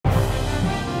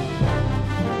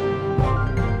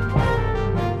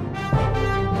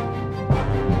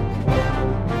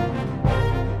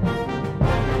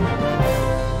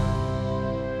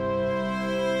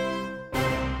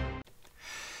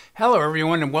Hello,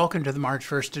 everyone, and welcome to the March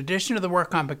 1st edition of the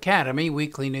WorkComp Academy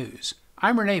Weekly News.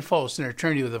 I'm Renee Folst, an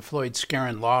attorney with the Floyd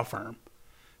Skeren Law Firm.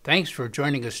 Thanks for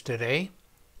joining us today.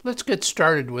 Let's get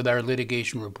started with our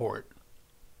litigation report.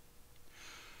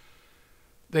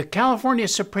 The California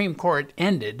Supreme Court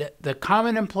ended the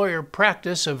common employer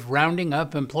practice of rounding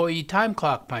up employee time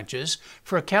clock punches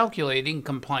for calculating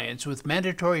compliance with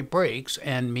mandatory breaks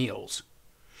and meals.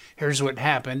 Here's what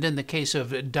happened in the case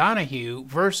of Donahue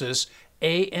versus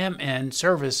AMN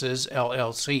Services,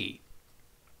 LLC.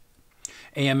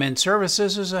 AMN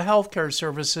Services is a healthcare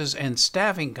services and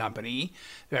staffing company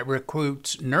that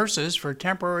recruits nurses for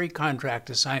temporary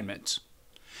contract assignments.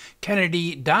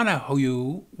 Kennedy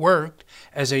Donahue worked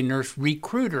as a nurse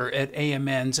recruiter at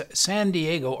AMN's San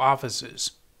Diego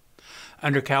offices.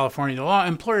 Under California law,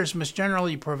 employers must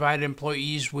generally provide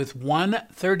employees with one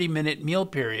 30-minute meal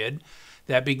period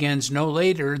that begins no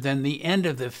later than the end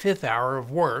of the 5th hour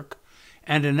of work,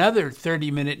 and another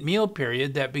 30-minute meal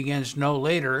period that begins no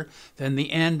later than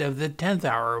the end of the 10th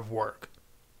hour of work.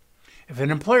 If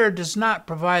an employer does not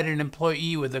provide an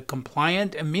employee with a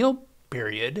compliant meal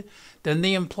period, then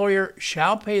the employer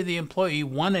shall pay the employee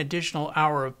one additional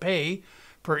hour of pay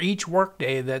for each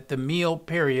workday that the meal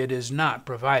period is not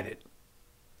provided.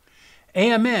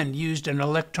 AMN used an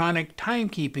electronic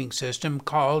timekeeping system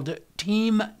called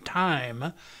Team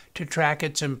Time to track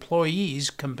its employees'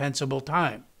 compensable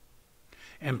time.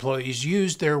 Employees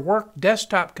used their work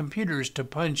desktop computers to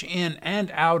punch in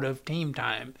and out of Team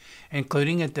Time,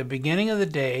 including at the beginning of the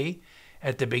day,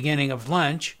 at the beginning of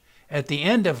lunch, at the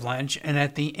end of lunch, and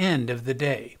at the end of the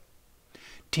day.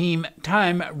 Team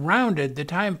Time rounded the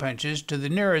time punches to the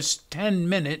nearest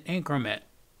 10-minute increment.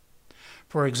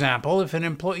 For example, if an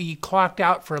employee clocked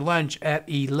out for lunch at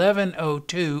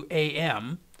 11:02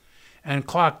 a.m. and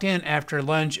clocked in after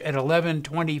lunch at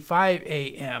 11:25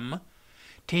 a.m.,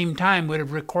 Team Time would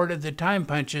have recorded the time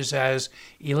punches as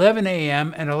 11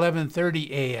 a.m. and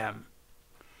 11:30 a.m.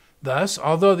 Thus,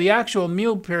 although the actual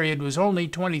meal period was only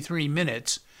 23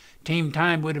 minutes, Team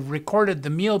Time would have recorded the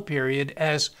meal period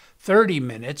as 30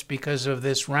 minutes because of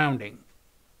this rounding.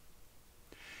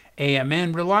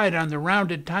 AMN relied on the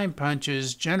rounded time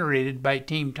punches generated by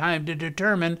Team Time to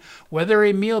determine whether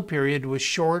a meal period was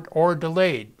short or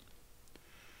delayed.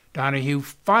 Donahue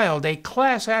filed a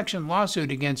class action lawsuit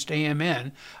against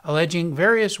AMN alleging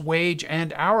various wage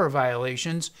and hour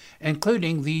violations,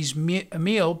 including these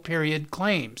meal period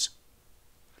claims.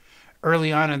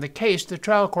 Early on in the case, the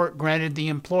trial court granted the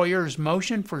employer's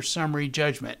motion for summary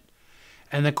judgment,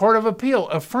 and the Court of Appeal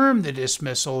affirmed the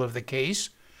dismissal of the case,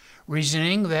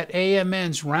 reasoning that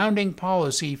AMN's rounding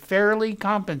policy fairly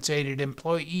compensated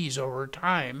employees over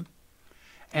time,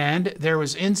 and there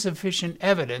was insufficient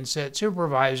evidence that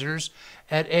supervisors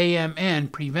at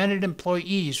AMN prevented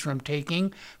employees from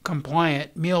taking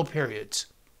compliant meal periods.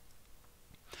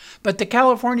 But the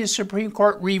California Supreme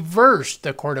Court reversed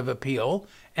the Court of Appeal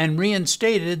and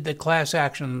reinstated the class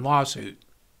action lawsuit.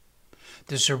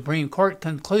 The Supreme Court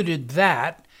concluded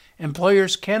that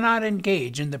employers cannot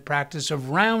engage in the practice of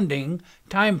rounding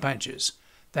time punches,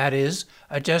 that is,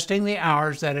 adjusting the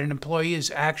hours that an employee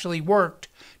has actually worked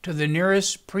to the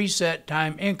nearest preset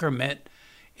time increment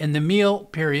in the meal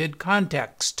period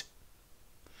context.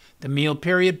 The meal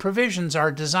period provisions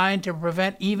are designed to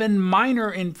prevent even minor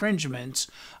infringements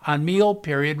on meal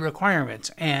period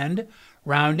requirements, and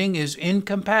rounding is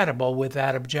incompatible with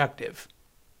that objective.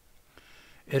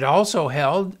 It also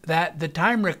held that the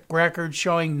time records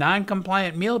showing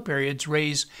non-compliant meal periods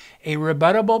raise a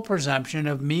rebuttable presumption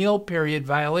of meal period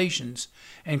violations,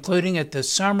 including at the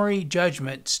summary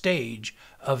judgment stage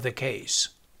of the case.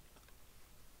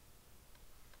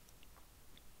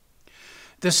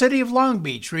 The City of Long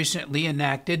Beach recently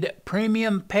enacted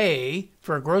Premium Pay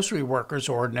for Grocery Workers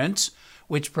Ordinance,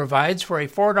 which provides for a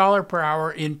 $4 per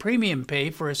hour in premium pay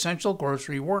for essential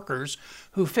grocery workers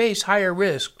who face higher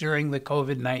risk during the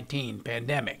COVID-19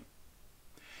 pandemic.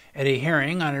 At a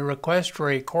hearing on a request for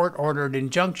a court-ordered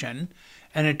injunction,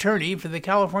 an attorney for the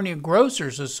California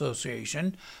Grocers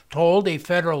Association told a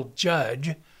federal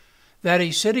judge that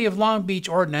a City of Long Beach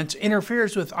ordinance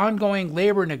interferes with ongoing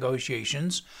labor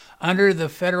negotiations under the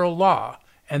federal law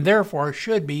and therefore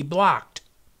should be blocked.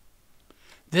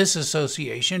 This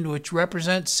association, which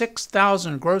represents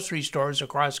 6,000 grocery stores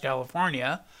across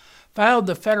California, filed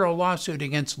the federal lawsuit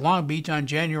against Long Beach on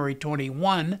January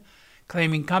 21,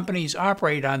 claiming companies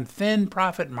operate on thin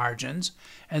profit margins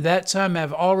and that some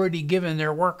have already given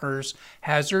their workers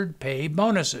hazard pay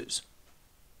bonuses.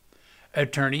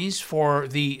 Attorneys for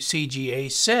the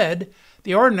CGA said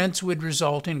the ordinance would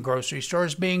result in grocery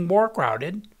stores being more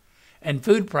crowded and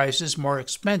food prices more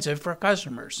expensive for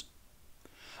customers.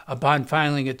 Upon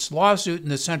filing its lawsuit in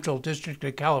the Central District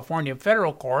of California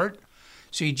Federal Court,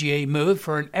 CGA moved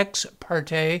for an ex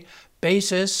parte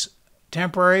basis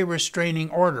temporary restraining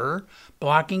order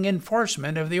blocking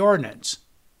enforcement of the ordinance.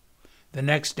 The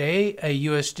next day, a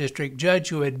U.S. district judge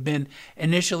who had been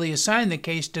initially assigned the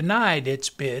case denied its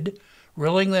bid,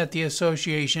 ruling that the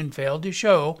association failed to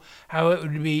show how it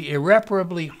would be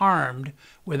irreparably harmed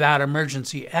without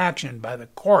emergency action by the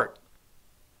court.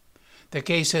 The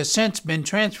case has since been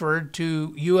transferred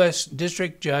to U.S.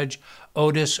 District Judge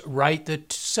Otis Wright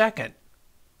II.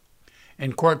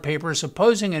 In court papers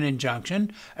opposing an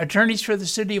injunction, attorneys for the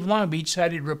city of Long Beach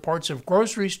cited reports of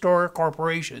grocery store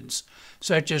corporations,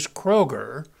 such as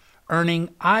Kroger,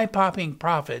 earning eye-popping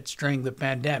profits during the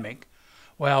pandemic,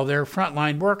 while their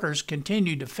frontline workers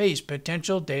continued to face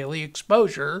potential daily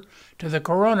exposure to the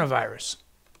coronavirus.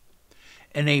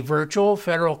 In a virtual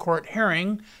federal court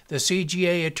hearing, the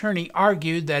CGA attorney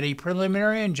argued that a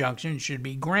preliminary injunction should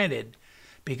be granted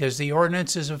because the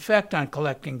ordinance's effect on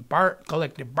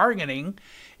collective bargaining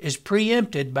is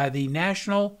preempted by the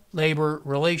National Labor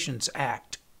Relations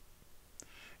Act.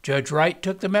 Judge Wright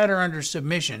took the matter under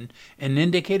submission and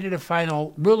indicated a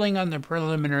final ruling on the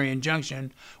preliminary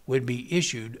injunction would be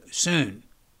issued soon.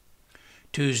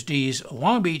 Tuesday's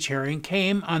Long Beach hearing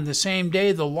came on the same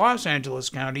day the Los Angeles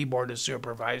County Board of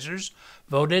Supervisors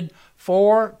voted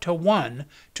 4-1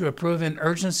 to approve an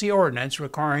urgency ordinance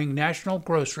requiring national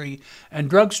grocery and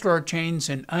drugstore chains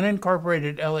in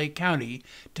unincorporated LA County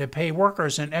to pay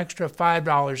workers an extra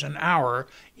 $5 an hour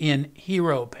in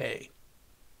hero pay.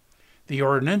 The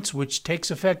ordinance, which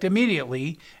takes effect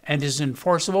immediately and is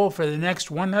enforceable for the next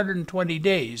 120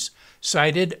 days,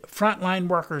 cited frontline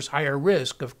workers' higher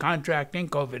risk of contracting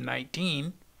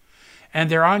COVID-19 and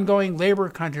their ongoing labor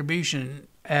contribution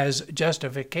as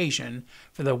justification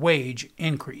for the wage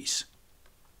increase.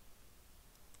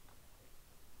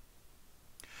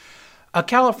 A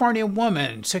California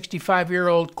woman,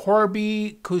 65-year-old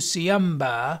Corby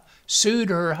Kusiamba, sued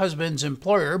her husband's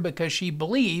employer because she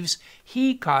believes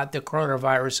he caught the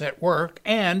coronavirus at work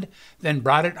and then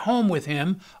brought it home with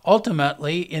him,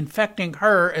 ultimately infecting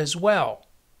her as well.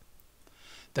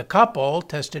 The couple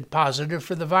tested positive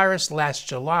for the virus last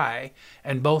July,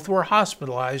 and both were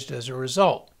hospitalized as a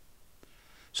result.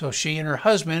 So she and her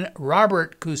husband,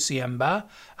 Robert Kusiamba,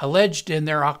 alleged in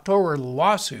their October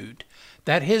lawsuit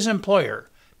that his employer,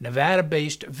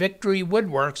 Nevada-based Victory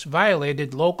Woodworks,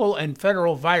 violated local and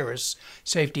federal virus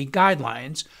safety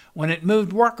guidelines when it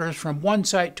moved workers from one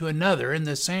site to another in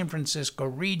the San Francisco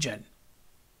region.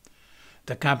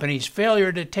 The company's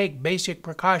failure to take basic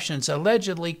precautions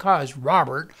allegedly caused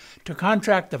Robert to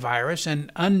contract the virus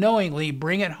and unknowingly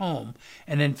bring it home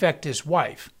and infect his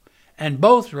wife, and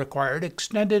both required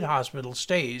extended hospital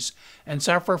stays and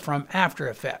suffer from after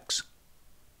effects.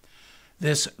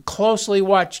 This closely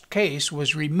watched case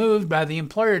was removed by the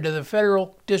employer to the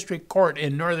Federal District Court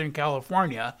in Northern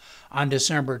California on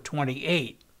December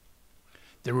 28.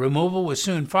 The removal was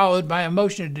soon followed by a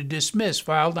motion to dismiss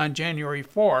filed on January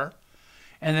 4,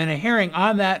 and then a hearing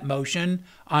on that motion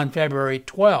on February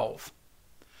 12.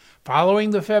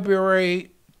 Following the February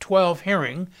 12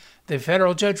 hearing, the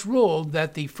federal judge ruled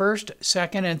that the first,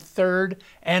 second, and third,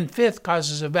 and fifth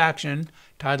causes of action,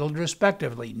 titled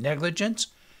respectively negligence,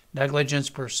 negligence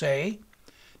per se,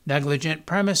 negligent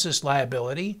premises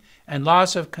liability, and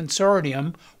loss of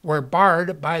consortium, were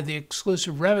barred by the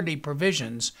exclusive remedy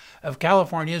provisions of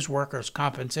California's workers'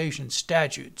 compensation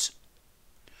statutes.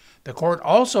 The court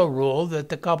also ruled that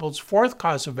the couple's fourth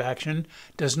cause of action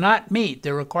does not meet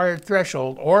the required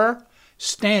threshold or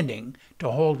standing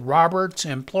to hold Robert's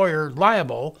employer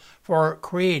liable for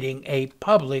creating a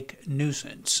public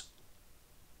nuisance.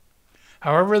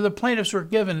 However, the plaintiffs were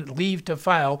given leave to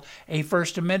file a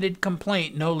first amended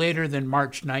complaint no later than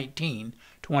March 19,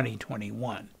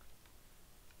 2021.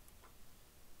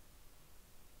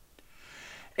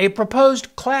 A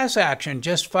proposed class action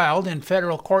just filed in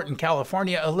federal court in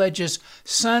California alleges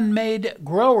Sun-Maid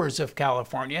Growers of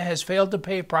California has failed to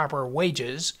pay proper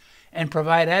wages and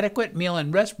provide adequate meal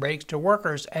and rest breaks to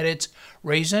workers at its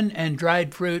raisin and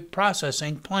dried fruit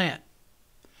processing plant.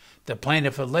 The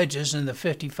plaintiff alleges in the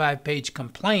 55-page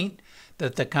complaint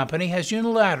that the company has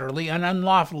unilaterally and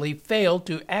unlawfully failed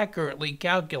to accurately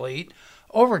calculate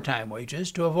overtime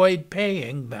wages to avoid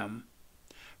paying them.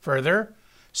 Further,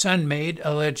 Sun-Maid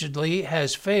allegedly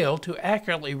has failed to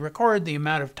accurately record the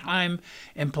amount of time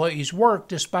employees work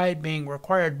despite being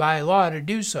required by law to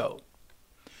do so,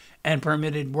 and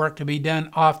permitted work to be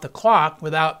done off the clock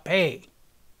without pay.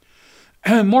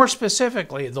 More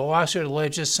specifically, the lawsuit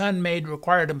alleges Sun-Maid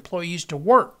required employees to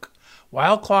work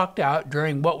while clocked out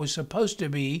during what was supposed to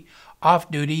be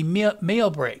off-duty meal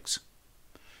breaks.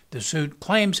 The suit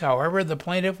claims, however, the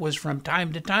plaintiff was from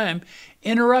time to time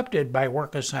interrupted by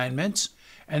work assignments,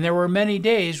 and there were many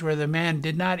days where the man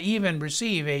did not even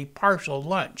receive a partial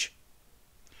lunch.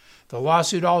 The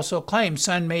lawsuit also claims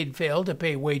Sun-Maid failed to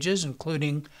pay wages,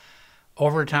 including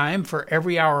overtime, for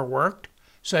every hour worked,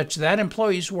 such that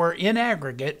employees were, in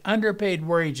aggregate, underpaid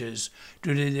wages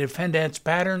due to the defendant's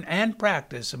pattern and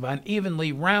practice of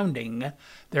unevenly rounding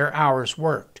their hours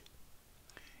worked.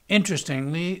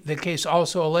 Interestingly, the case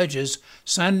also alleges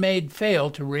Sun-Maid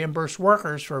failed to reimburse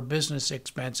workers for business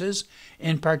expenses,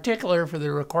 in particular for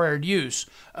the required use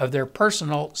of their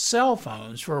personal cell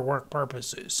phones for work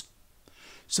purposes.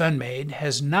 Sun-Maid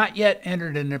has not yet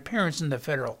entered an appearance in the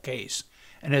federal case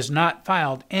and has not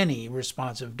filed any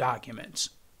responsive documents.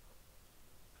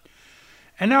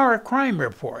 And now our crime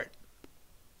report.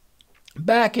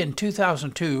 Back in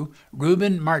 2002,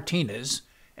 Ruben Martinez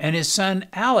and his son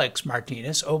Alex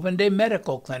Martinez opened a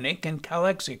medical clinic in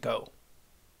Calexico.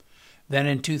 Then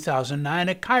in 2009,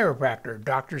 a chiropractor,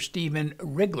 Dr. Stephen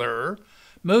Rigler,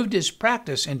 moved his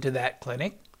practice into that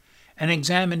clinic and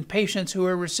examined patients who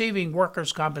were receiving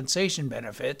workers' compensation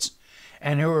benefits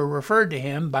and who were referred to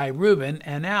him by Ruben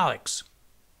and Alex.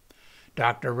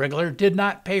 Dr. Rigler did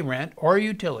not pay rent or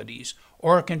utilities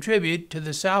or contribute to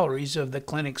the salaries of the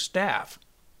clinic staff.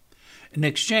 In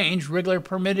exchange, Rigler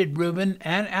permitted Ruben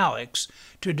and Alex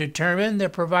to determine the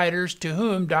providers to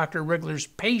whom Dr. Rigler's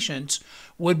patients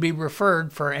would be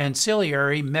referred for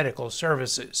ancillary medical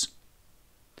services.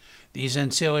 These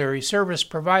ancillary service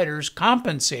providers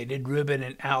compensated Ruben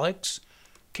and Alex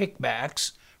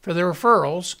kickbacks for the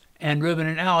referrals, and Ruben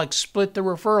and Alex split the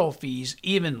referral fees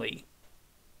evenly.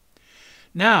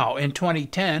 Now, in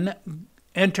 2010,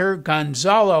 enter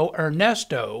Gonzalo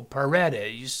Ernesto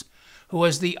Paredes, who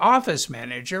was the office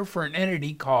manager for an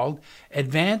entity called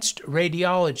Advanced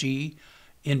Radiology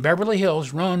in Beverly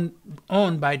Hills,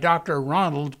 owned by Dr.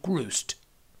 Ronald Grust.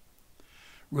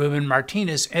 Ruben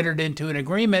Martinez entered into an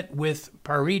agreement with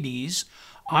Paredes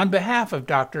on behalf of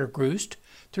Dr. Grust,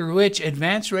 through which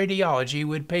Advanced Radiology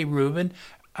would pay Ruben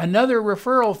another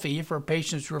referral fee for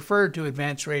patients referred to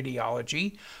Advanced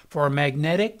Radiology for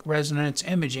magnetic resonance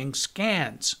imaging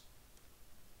scans.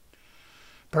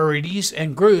 Paredes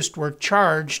and Grust were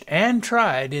charged and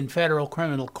tried in federal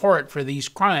criminal court for these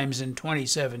crimes in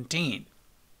 2017.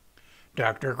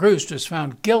 Dr. Grust was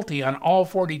found guilty on all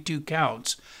 42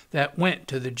 counts that went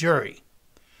to the jury.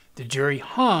 The jury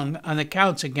hung on the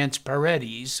counts against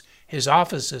Paredes, his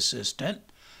office assistant.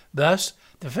 Thus,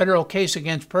 the federal case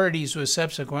against Paredes was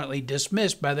subsequently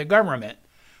dismissed by the government,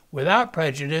 without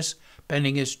prejudice,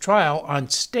 pending his trial on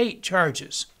state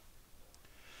charges.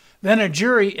 Then a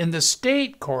jury in the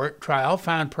state court trial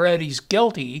found Paredes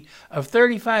guilty of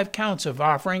 35 counts of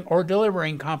offering or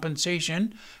delivering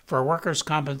compensation for workers'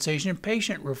 compensation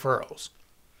patient referrals,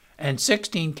 and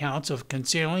 16 counts of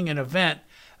concealing an event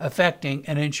affecting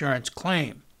an insurance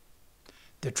claim.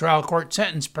 The trial court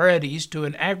sentenced Paredes to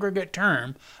an aggregate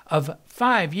term of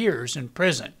 5 years in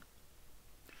prison.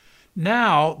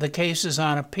 Now the case is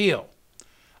on appeal.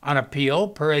 On appeal,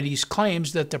 Paredes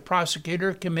claims that the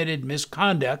prosecutor committed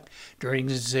misconduct during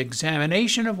his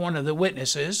examination of one of the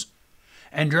witnesses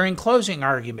and during closing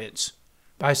arguments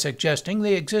by suggesting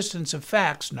the existence of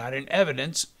facts not in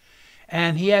evidence,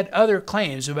 and he had other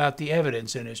claims about the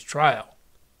evidence in his trial.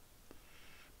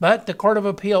 But the Court of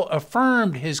Appeal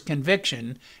affirmed his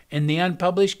conviction in the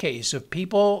unpublished case of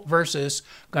People v.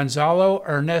 Gonzalo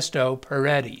Ernesto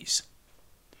Paredes.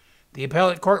 The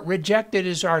appellate court rejected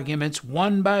his arguments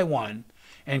one by one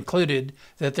and concluded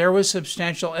that there was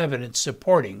substantial evidence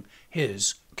supporting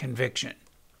his conviction.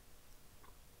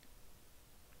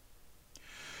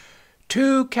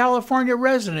 2 California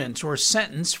residents were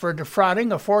sentenced for defrauding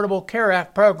Affordable Care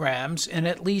Act programs in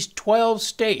at least 12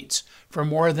 states for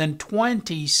more than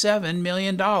 $27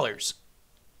 million.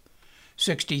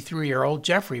 63-year-old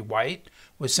Jeffrey White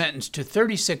was sentenced to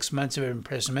 36 months of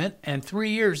imprisonment and 3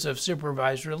 years of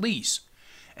supervised release,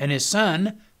 and his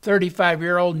son,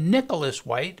 35-year-old Nicholas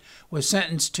White, was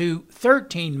sentenced to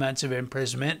 13 months of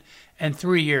imprisonment and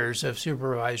 3 years of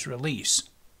supervised release.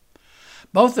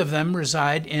 Both of them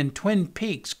reside in Twin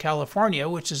Peaks, California,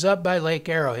 which is up by Lake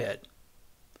Arrowhead.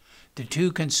 The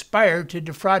two conspired to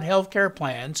defraud healthcare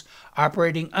plans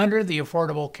operating under the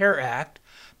Affordable Care Act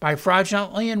by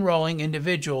fraudulently enrolling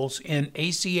individuals in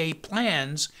ACA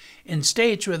plans in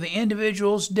states where the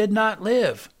individuals did not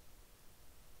live.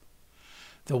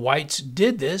 The Whites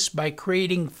did this by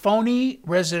creating phony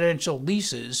residential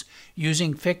leases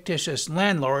using fictitious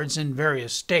landlords in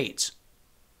various states.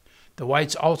 The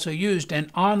Whites also used an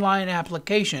online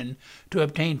application to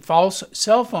obtain false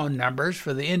cell phone numbers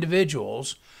for the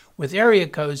individuals with area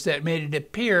codes that made it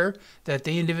appear that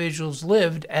the individuals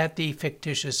lived at the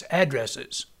fictitious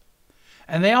addresses.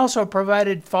 And they also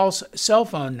provided false cell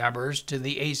phone numbers to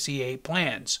the ACA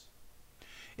plans.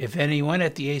 If anyone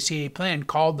at the ACA plan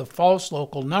called the false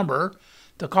local number,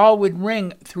 the call would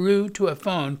ring through to a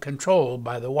phone controlled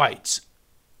by the Whites.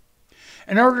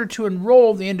 In order to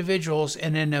enroll the individuals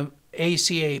in an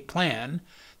ACA plan,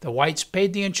 the Whites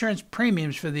paid the insurance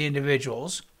premiums for the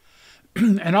individuals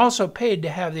and also paid to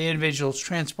have the individuals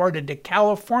transported to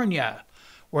California,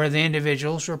 where the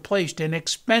individuals were placed in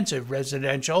expensive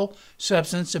residential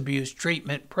substance abuse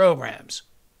treatment programs.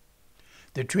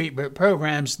 The treatment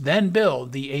programs then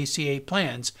billed the ACA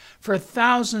plans for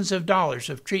thousands of dollars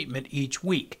of treatment each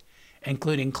week,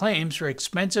 including claims for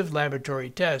expensive laboratory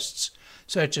tests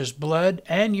such as blood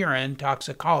and urine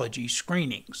toxicology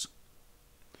screenings.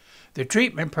 The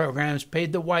treatment programs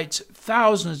paid the Whites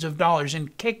thousands of dollars in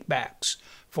kickbacks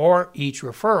for each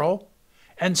referral,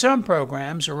 and some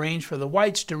programs arranged for the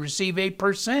Whites to receive a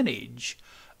percentage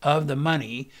of the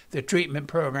money the treatment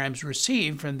programs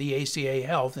received from the ACA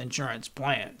health insurance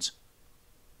plans.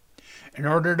 In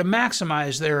order to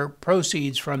maximize their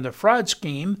proceeds from the fraud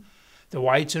scheme, the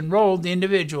Whites enrolled the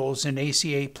individuals in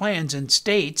ACA plans in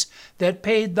states that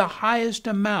paid the highest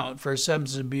amount for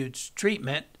substance abuse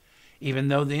treatment, even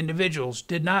though the individuals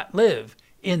did not live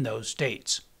in those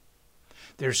states.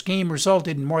 Their scheme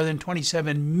resulted in more than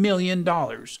 $27 million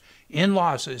in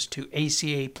losses to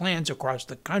ACA plans across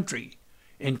the country,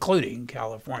 including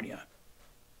California.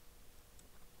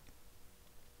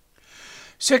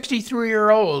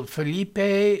 63-year-old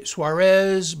Felipe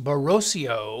Suarez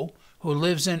Barocio, who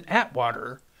lives in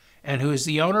Atwater and who is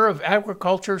the owner of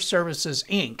Agriculture Services,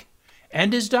 Inc.,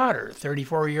 and his daughter,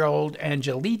 34-year-old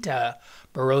Angelita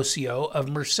Barocio of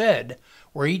Merced,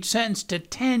 were each sentenced to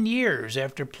 10 years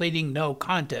after pleading no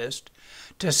contest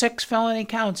to 6 felony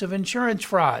counts of insurance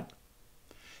fraud.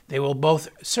 They will both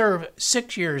serve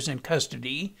 6 years in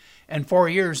custody and 4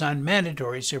 years on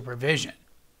mandatory supervision.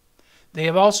 They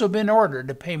have also been ordered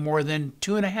to pay more than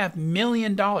 $2.5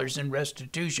 million in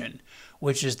restitution,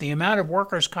 which is the amount of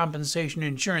workers' compensation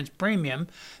insurance premium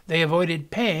they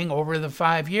avoided paying over the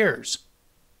 5 years.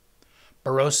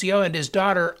 Barocio and his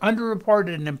daughter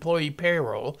underreported an employee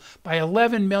payroll by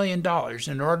 $11 million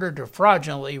in order to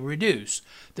fraudulently reduce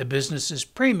the business's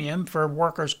premium for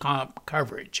workers' comp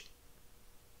coverage.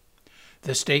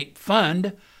 The state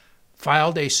fund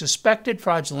filed a suspected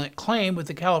fraudulent claim with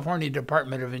the California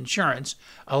Department of Insurance,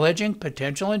 alleging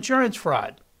potential insurance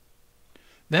fraud.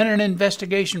 Then an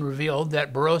investigation revealed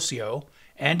that Barocio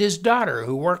and his daughter,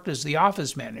 who worked as the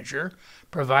office manager,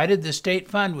 provided the state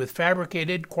fund with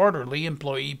fabricated quarterly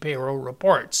employee payroll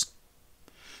reports.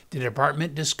 The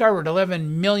department discovered $11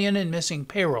 million in missing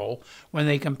payroll when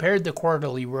they compared the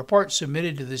quarterly report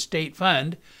submitted to the state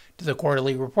fund to the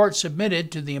quarterly report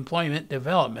submitted to the Employment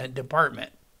Development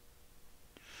Department.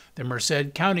 The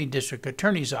Merced County District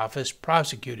Attorney's Office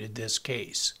prosecuted this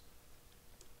case.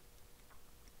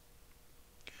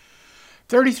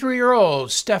 33-year-old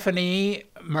Stephanie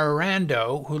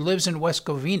Mirando, who lives in West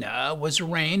Covina, was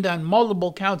arraigned on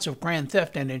multiple counts of grand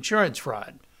theft and insurance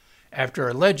fraud after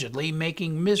allegedly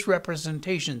making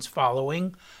misrepresentations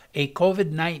following a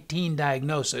COVID-19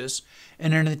 diagnosis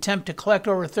in an attempt to collect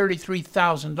over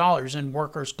 $33,000 in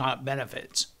workers' comp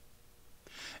benefits.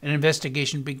 An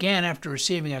investigation began after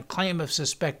receiving a claim of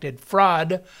suspected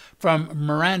fraud from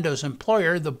Mirando's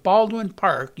employer, the Baldwin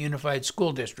Park Unified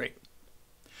School District.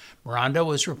 Miranda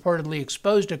was reportedly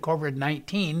exposed to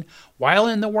COVID-19 while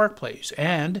in the workplace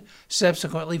and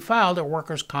subsequently filed a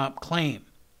workers' comp claim.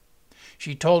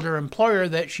 She told her employer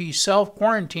that she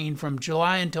self-quarantined from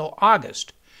July until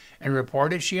August and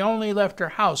reported she only left her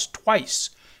house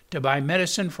twice to buy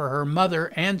medicine for her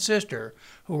mother and sister,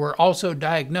 who were also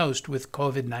diagnosed with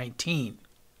COVID-19.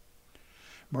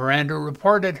 Miranda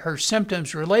reported her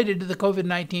symptoms related to the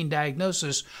COVID-19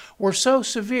 diagnosis were so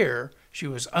severe she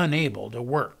was unable to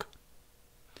work.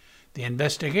 The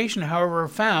investigation, however,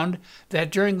 found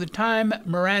that during the time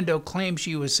Miranda claimed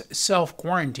she was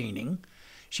self-quarantining,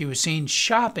 she was seen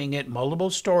shopping at multiple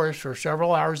stores for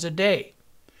several hours a day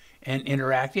and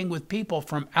interacting with people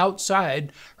from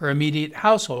outside her immediate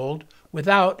household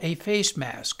without a face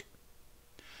mask.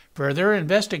 Further,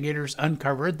 investigators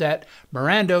uncovered that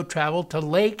Miranda traveled to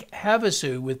Lake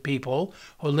Havasu with people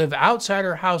who live outside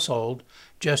her household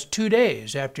just 2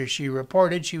 days after she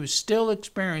reported she was still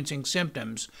experiencing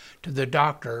symptoms to the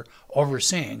doctor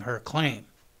overseeing her claim.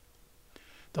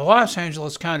 The Los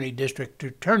Angeles County District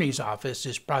Attorney's Office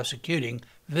is prosecuting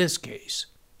this case.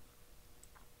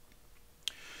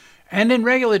 And in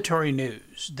regulatory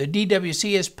news, the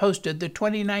DWC has posted the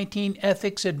 2019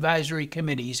 Ethics Advisory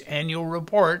Committee's annual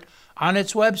report on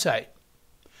its website.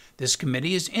 This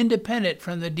committee is independent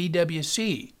from the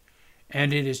DWC,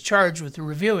 and it is charged with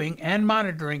reviewing and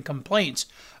monitoring complaints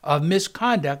of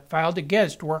misconduct filed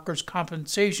against workers'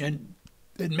 compensation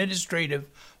administrative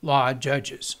law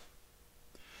judges.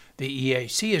 The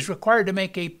EAC is required to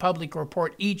make a public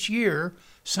report each year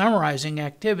summarizing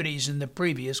activities in the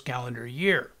previous calendar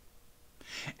year.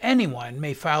 Anyone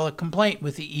may file a complaint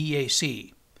with the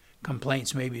EAC.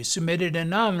 Complaints may be submitted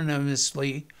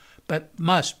anonymously, but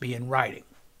must be in writing.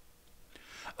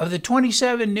 Of the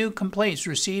 27 new complaints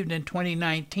received in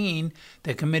 2019,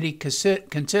 the committee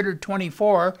considered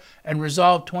 24 and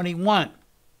resolved 21.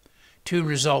 2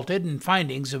 resulted in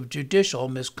findings of judicial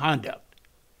misconduct.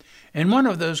 In one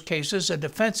of those cases, a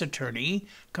defense attorney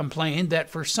complained that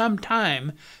for some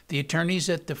time the attorneys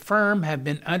at the firm have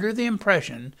been under the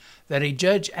impression that a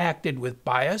judge acted with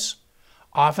bias,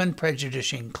 often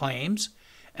prejudicing claims,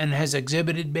 and has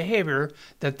exhibited behavior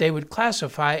that they would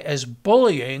classify as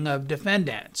bullying of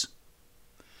defendants.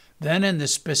 Then, in the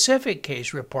specific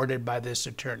case reported by this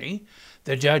attorney,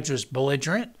 the judge was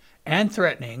belligerent and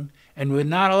threatening and would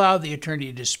not allow the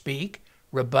attorney to speak,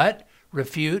 rebut,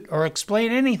 refute, or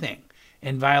explain anything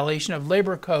in violation of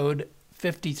Labor Code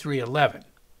 5311.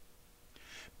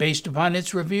 Based upon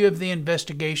its review of the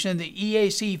investigation, the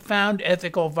EAC found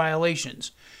ethical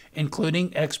violations,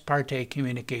 including ex parte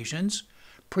communications,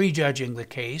 prejudging the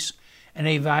case, and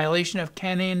a violation of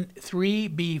Canon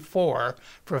 3B4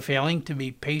 for failing to be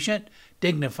patient,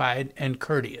 dignified, and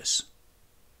courteous.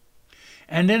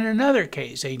 And in another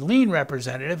case, a lien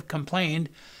representative complained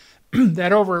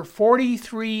that over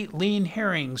 43 lien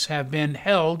hearings have been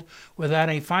held without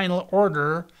a final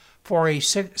order for a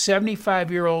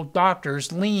 75-year-old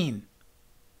doctor's lien.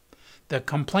 The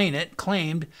complainant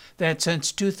claimed that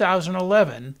since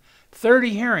 2011, 30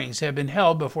 hearings have been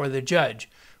held before the judge,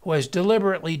 who has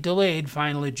deliberately delayed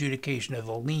final adjudication of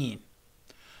the lien.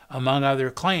 Among other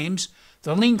claims,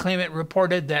 the lien claimant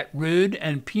reported that rude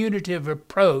and punitive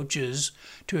approaches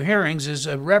to hearings is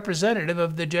a representative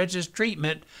of the judge's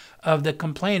treatment of the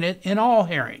complainant in all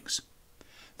hearings.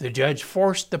 The judge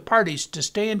forced the parties to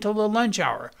stay until the lunch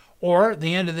hour or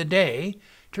the end of the day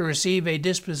to receive a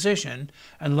disposition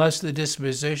unless the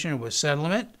disposition was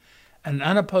settlement, an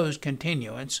unopposed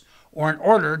continuance, or an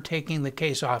order taking the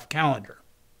case off calendar.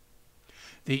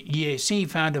 The EAC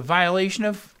found a violation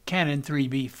of Canon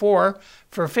 3B4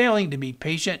 for failing to be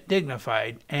patient,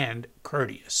 dignified, and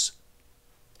courteous.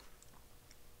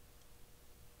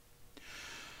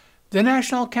 The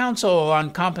National Council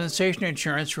on Compensation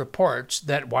Insurance reports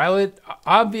that while it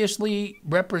obviously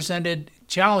represented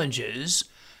challenges,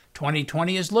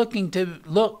 2020 is looking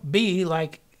to be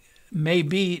like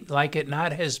it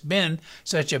not has been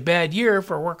such a bad year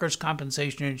for workers'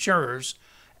 compensation insurers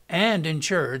and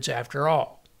insureds after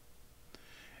all.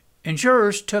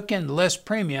 Insurers took in less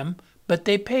premium, but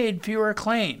they paid fewer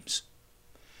claims.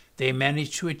 They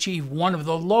managed to achieve one of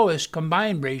the lowest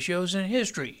combined ratios in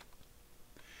history.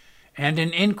 And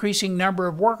an increasing number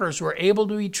of workers were able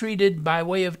to be treated by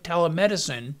way of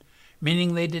telemedicine,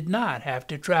 meaning they did not have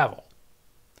to travel.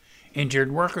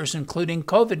 Injured workers, including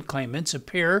COVID claimants,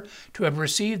 appear to have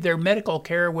received their medical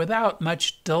care without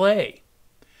much delay,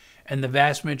 and the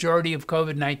vast majority of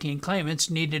COVID-19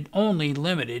 claimants needed only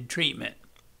limited treatment.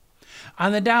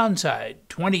 On the downside,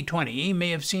 2020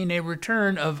 may have seen a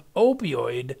return of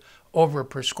opioid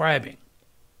overprescribing.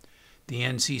 The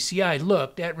NCCI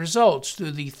looked at results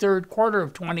through the third quarter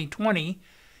of 2020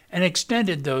 and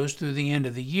extended those through the end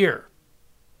of the year.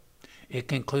 It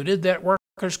concluded that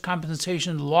workers'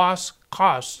 compensation loss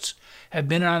costs have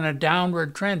been on a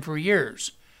downward trend for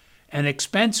years, and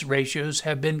expense ratios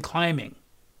have been climbing.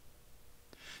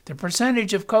 The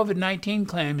percentage of COVID-19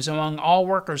 claims among all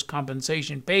workers'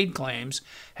 compensation paid claims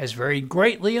has varied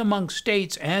greatly among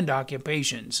states and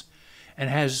occupations, and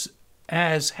as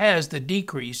has the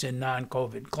decrease in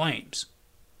non-COVID claims.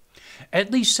 At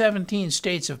least 17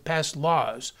 states have passed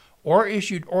laws or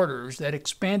issued orders that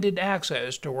expanded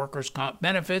access to workers' comp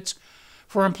benefits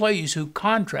for employees who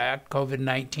contract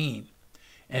COVID-19,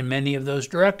 and many of those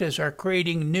directives are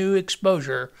creating new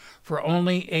exposure for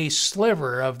only a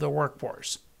sliver of the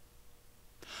workforce.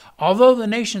 Although the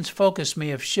nation's focus may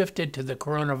have shifted to the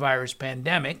coronavirus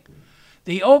pandemic,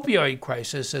 the opioid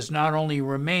crisis has not only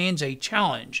remains a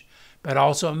challenge, but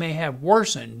also may have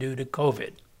worsened due to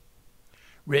COVID.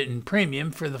 Written premium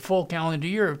for the full calendar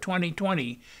year of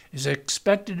 2020 is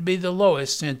expected to be the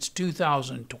lowest since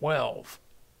 2012.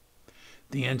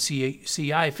 The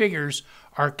NCCI figures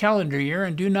are calendar year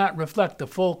and do not reflect the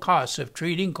full costs of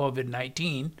treating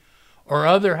COVID-19, or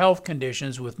other health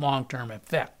conditions with long-term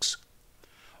effects.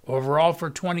 Overall, for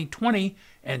 2020,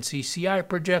 NCCI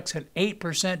projects an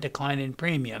 8% decline in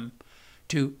premium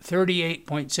to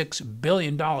 $38.6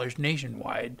 billion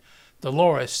nationwide, the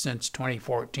lowest since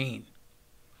 2014.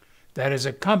 That is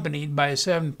accompanied by a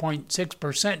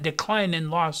 7.6% decline in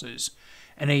losses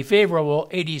and a favorable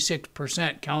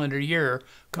 86% calendar year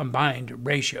combined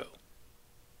ratio.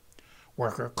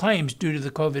 Worker claims due to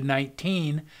the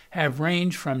COVID-19 have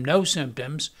ranged from no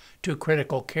symptoms to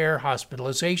critical care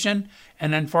hospitalization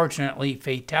and, unfortunately,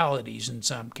 fatalities in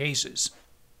some cases.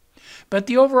 But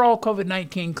the overall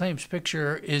COVID-19 claims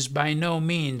picture is by no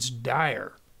means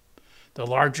dire. The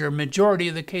larger majority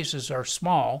of the cases are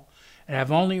small and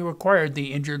have only required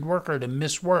the injured worker to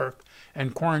miss work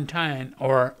and quarantine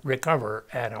or recover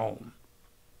at home.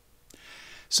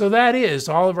 So that is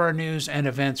all of our news and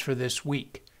events for this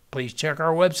week. Please check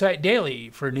our website daily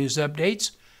for news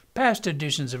updates, past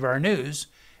editions of our news,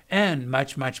 and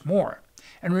much, much more.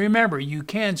 And remember, you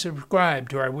can subscribe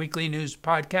to our weekly news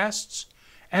podcasts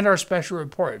and our special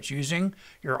reports using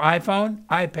your iPhone,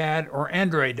 iPad, or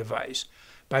Android device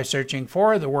by searching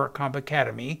for the WorkComp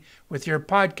Academy with your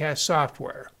podcast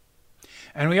software.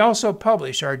 And we also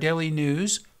publish our daily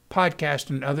news, podcast,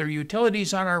 and other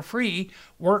utilities on our free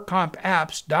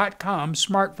WorkCompApps.com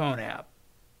smartphone app.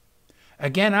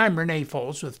 Again, I'm Renee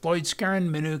Foles with Floyd Skeren,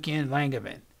 Mnookin, and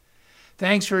Langevin.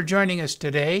 Thanks for joining us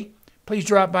today. Please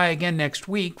drop by again next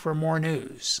week for more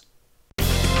news.